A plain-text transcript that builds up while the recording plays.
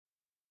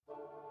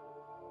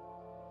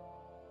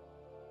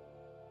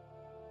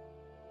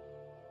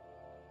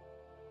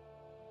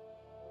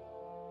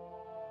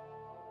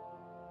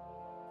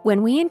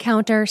When we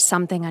encounter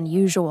something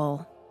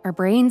unusual, our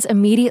brains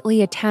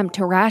immediately attempt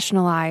to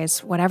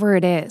rationalize whatever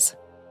it is.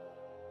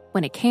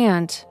 When it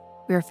can't,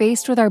 we are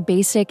faced with our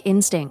basic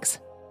instincts,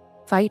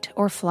 fight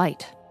or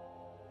flight.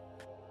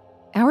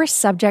 Our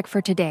subject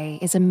for today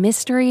is a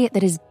mystery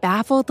that has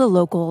baffled the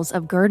locals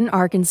of Gurdon,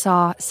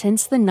 Arkansas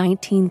since the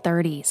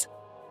 1930s.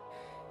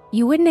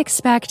 You wouldn't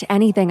expect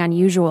anything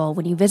unusual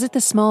when you visit the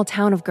small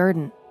town of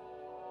Gurdon.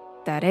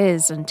 That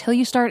is, until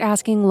you start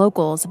asking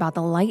locals about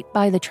the light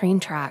by the train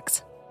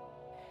tracks.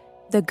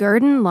 The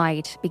Gurdon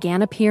Light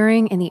began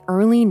appearing in the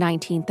early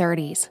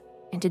 1930s,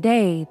 and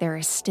today there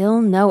is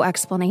still no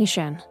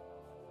explanation.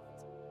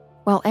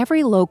 While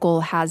every local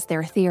has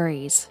their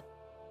theories,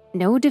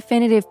 no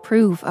definitive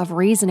proof of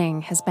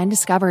reasoning has been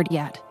discovered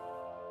yet.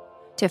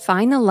 To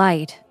find the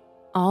light,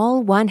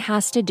 all one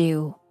has to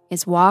do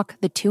is walk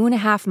the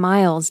 2.5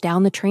 miles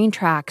down the train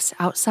tracks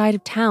outside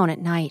of town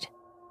at night.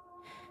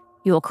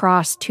 You will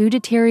cross 2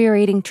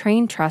 deteriorating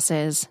train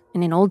trusses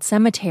in an old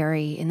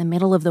cemetery in the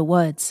middle of the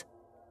woods.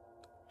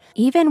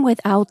 Even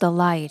without the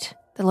light,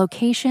 the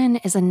location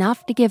is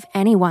enough to give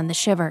anyone the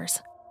shivers.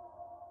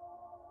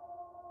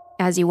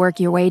 As you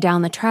work your way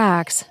down the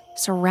tracks,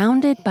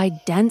 surrounded by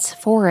dense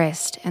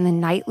forest and the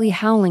nightly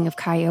howling of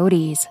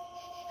coyotes,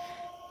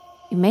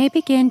 you may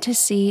begin to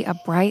see a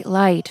bright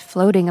light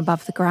floating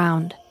above the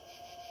ground.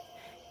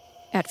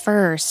 At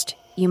first,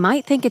 you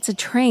might think it's a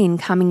train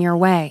coming your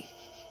way,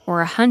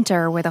 or a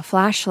hunter with a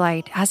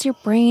flashlight as your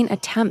brain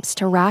attempts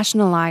to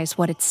rationalize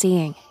what it's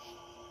seeing.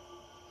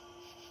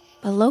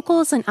 But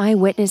locals and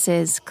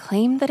eyewitnesses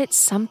claim that it's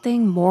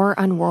something more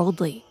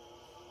unworldly.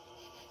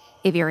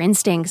 If your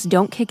instincts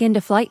don't kick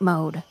into flight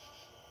mode,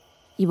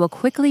 you will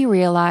quickly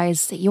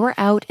realize that you are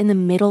out in the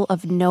middle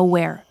of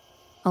nowhere,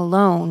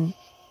 alone,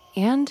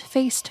 and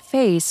face to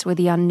face with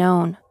the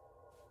unknown.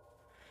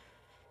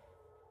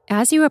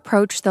 As you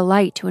approach the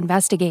light to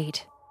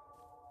investigate,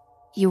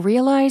 you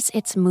realize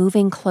it's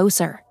moving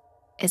closer,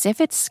 as if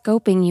it's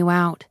scoping you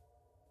out.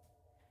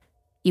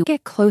 You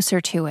get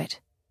closer to it,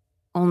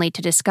 only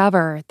to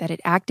discover that it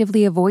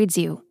actively avoids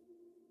you.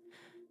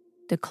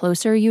 The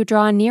closer you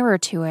draw nearer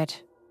to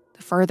it,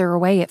 the further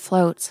away it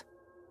floats.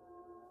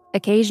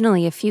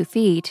 Occasionally a few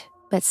feet,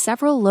 but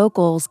several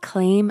locals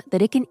claim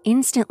that it can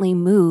instantly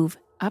move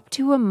up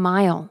to a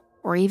mile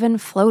or even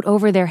float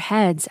over their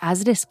heads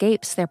as it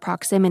escapes their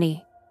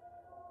proximity.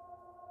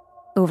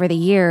 Over the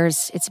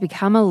years, it's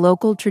become a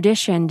local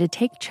tradition to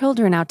take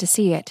children out to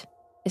see it,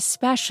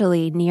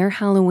 especially near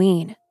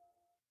Halloween.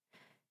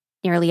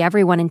 Nearly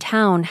everyone in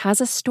town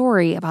has a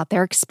story about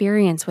their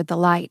experience with the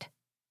light.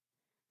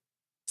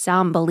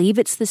 Some believe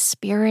it's the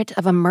spirit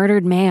of a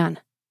murdered man,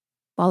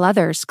 while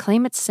others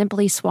claim it's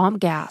simply swamp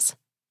gas.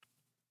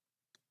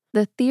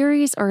 The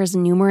theories are as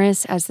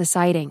numerous as the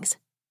sightings,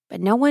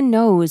 but no one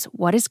knows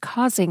what is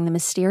causing the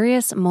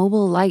mysterious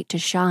mobile light to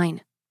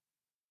shine.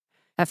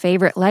 A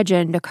favorite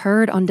legend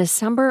occurred on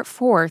December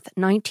 4th,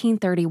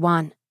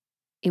 1931.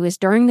 It was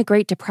during the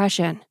Great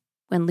Depression,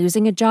 when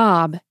losing a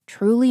job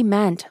truly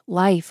meant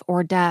life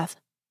or death.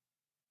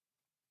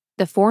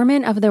 The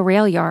foreman of the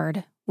rail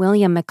yard,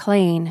 William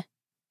McLean,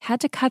 had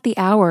to cut the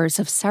hours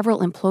of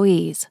several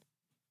employees.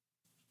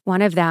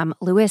 One of them,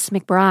 Lewis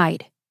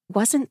McBride,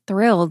 wasn't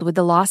thrilled with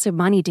the loss of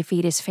money to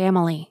feed his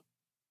family.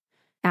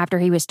 After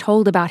he was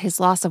told about his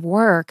loss of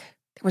work,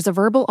 there was a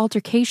verbal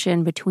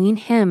altercation between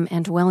him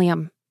and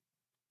William.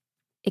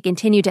 It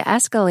continued to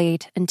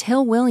escalate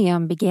until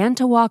William began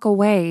to walk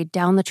away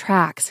down the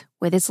tracks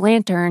with his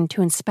lantern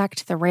to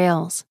inspect the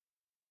rails.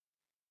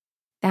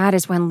 That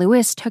is when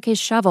Lewis took his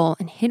shovel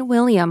and hit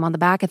William on the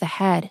back of the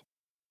head,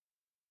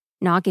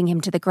 knocking him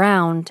to the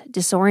ground,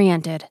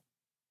 disoriented.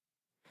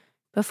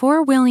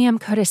 Before William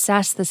could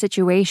assess the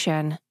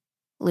situation,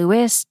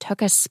 Lewis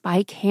took a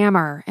spike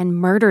hammer and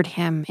murdered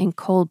him in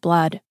cold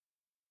blood.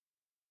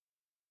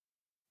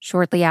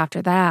 Shortly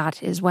after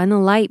that is when the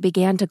light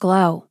began to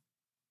glow,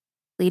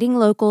 leading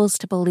locals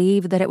to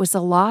believe that it was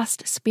the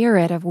lost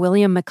spirit of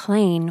William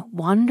McLean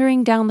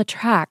wandering down the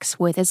tracks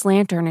with his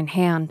lantern in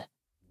hand.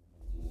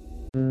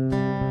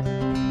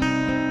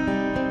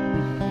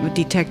 A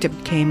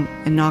detective came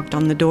and knocked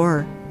on the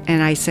door,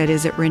 and I said,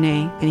 "Is it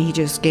Renee?" And he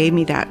just gave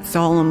me that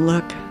solemn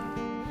look.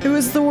 It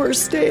was the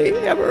worst day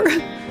ever.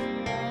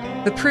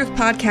 The Proof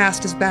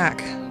podcast is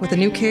back with a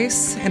new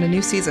case and a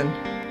new season.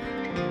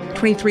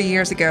 23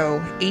 years ago,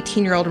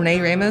 18-year-old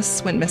Renee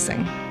Ramos went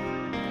missing.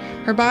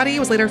 Her body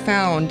was later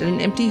found in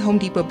an empty Home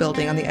Depot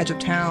building on the edge of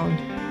town.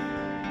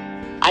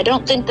 I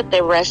don't think that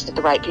they arrested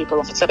the right people.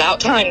 It's about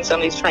time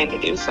somebody's trying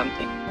to do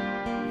something.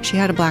 She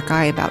had a black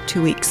eye about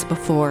 2 weeks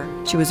before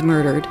she was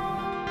murdered.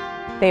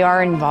 They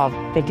are involved.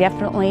 They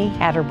definitely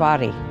had her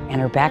body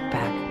and her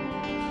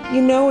backpack.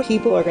 You know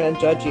people are going to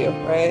judge you,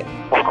 right?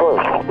 Of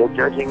course. They're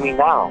judging me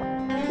now.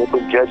 They've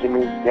been judging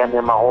me damn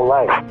near my whole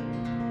life.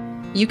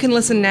 You can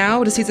listen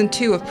now to Season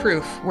 2 of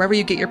Proof, wherever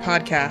you get your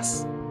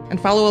podcasts, and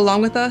follow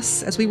along with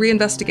us as we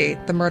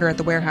reinvestigate the murder at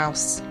the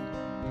warehouse.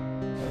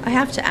 I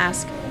have to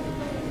ask,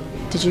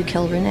 did you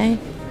kill Renee?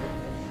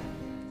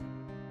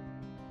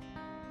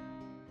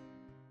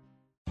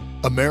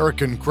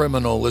 American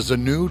Criminal is a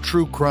new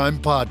true crime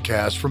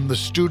podcast from the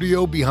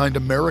studio behind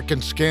American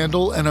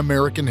Scandal and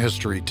American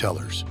History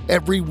Tellers.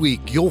 Every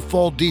week, you'll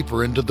fall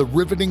deeper into the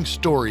riveting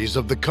stories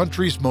of the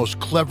country's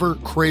most clever,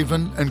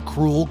 craven, and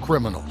cruel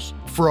criminals.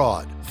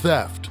 Fraud,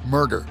 theft,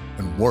 murder,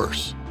 and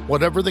worse.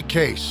 Whatever the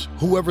case,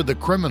 whoever the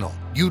criminal,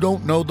 you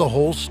don't know the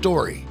whole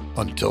story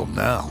until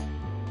now.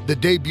 The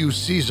debut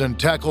season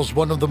tackles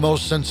one of the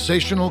most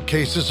sensational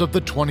cases of the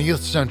 20th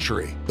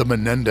century, the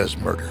Menendez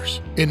murders.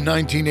 In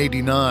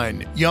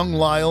 1989, young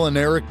Lyle and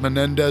Eric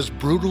Menendez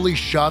brutally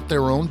shot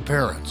their own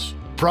parents.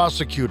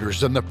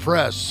 Prosecutors and the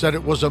press said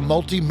it was a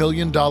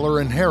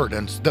multi-million-dollar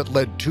inheritance that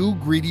led two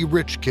greedy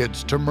rich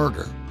kids to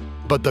murder.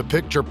 But the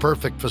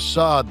picture-perfect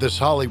facade this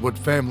Hollywood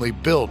family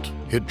built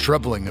hid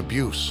troubling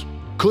abuse.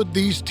 Could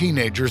these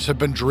teenagers have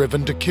been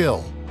driven to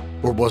kill?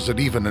 Or was it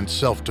even in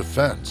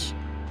self-defense?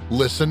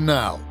 Listen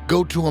now.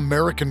 Go to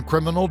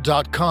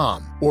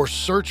AmericanCriminal.com or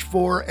search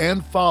for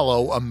and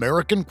follow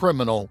American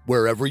Criminal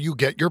wherever you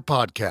get your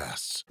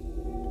podcasts.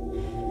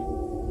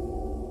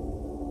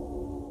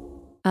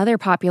 Other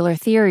popular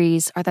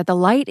theories are that the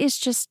light is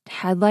just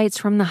headlights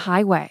from the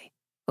highway,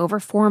 over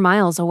 4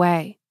 miles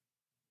away.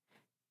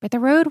 But the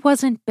road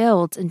wasn't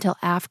built until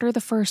after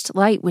the first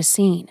light was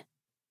seen.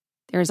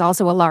 There is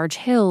also a large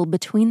hill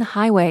between the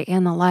highway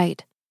and the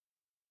light.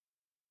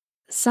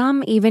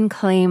 Some even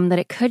claim that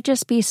it could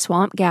just be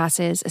swamp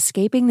gases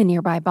escaping the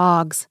nearby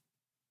bogs.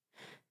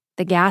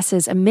 The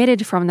gases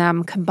emitted from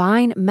them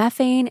combine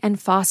methane and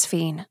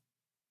phosphine.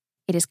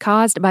 It is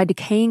caused by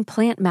decaying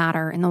plant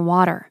matter in the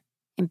water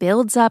and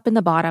builds up in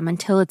the bottom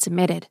until it's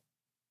emitted.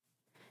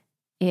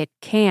 It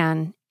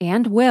can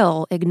and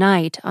will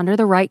ignite under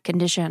the right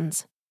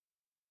conditions.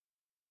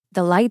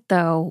 The light,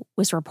 though,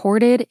 was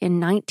reported in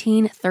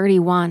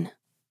 1931.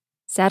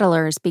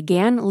 Settlers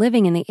began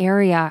living in the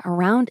area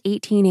around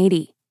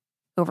 1880,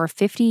 over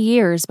 50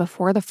 years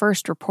before the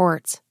first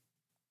reports.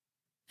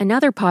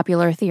 Another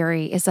popular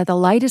theory is that the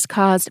light is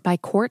caused by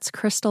quartz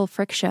crystal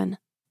friction.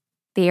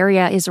 The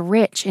area is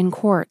rich in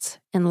quartz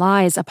and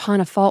lies upon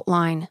a fault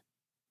line.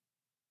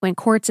 When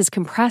quartz is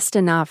compressed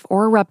enough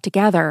or rubbed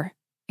together,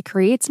 it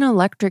creates an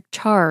electric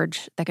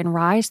charge that can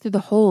rise through the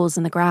holes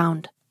in the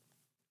ground.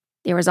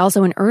 There was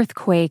also an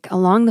earthquake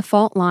along the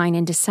fault line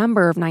in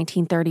December of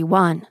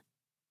 1931.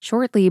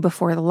 Shortly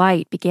before the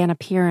light began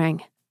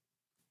appearing.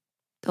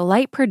 The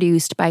light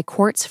produced by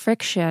quartz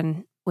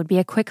friction would be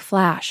a quick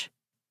flash,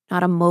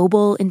 not a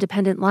mobile,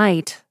 independent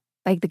light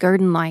like the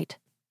Gurdon Light.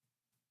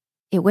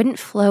 It wouldn't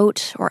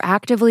float or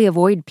actively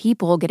avoid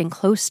people getting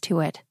close to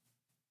it.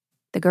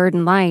 The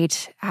Gurdon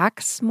Light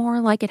acts more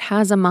like it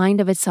has a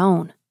mind of its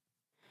own,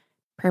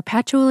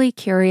 perpetually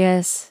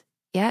curious,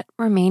 yet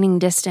remaining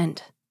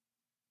distant.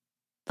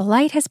 The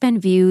light has been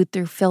viewed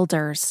through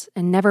filters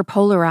and never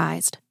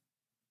polarized,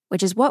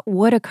 which is what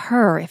would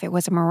occur if it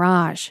was a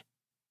mirage.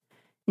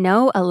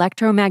 No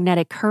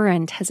electromagnetic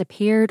current has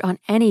appeared on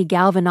any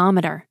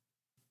galvanometer,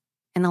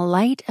 and the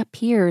light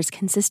appears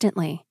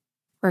consistently,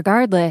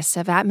 regardless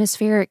of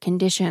atmospheric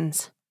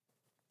conditions.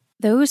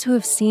 Those who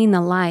have seen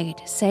the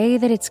light say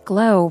that its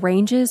glow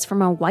ranges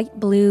from a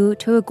white-blue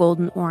to a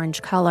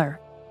golden-orange color,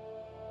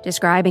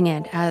 describing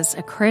it as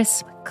a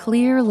crisp,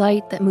 clear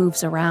light that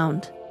moves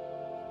around.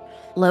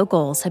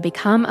 Locals have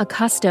become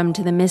accustomed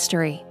to the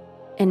mystery,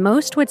 and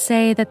most would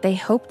say that they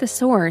hope the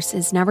source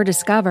is never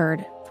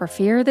discovered for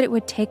fear that it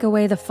would take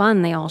away the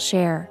fun they all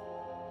share.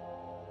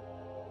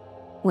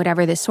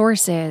 Whatever the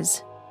source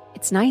is,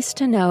 it's nice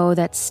to know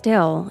that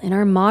still, in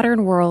our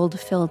modern world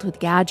filled with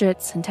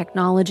gadgets and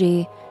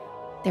technology,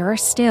 there are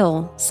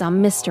still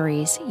some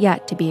mysteries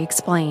yet to be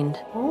explained.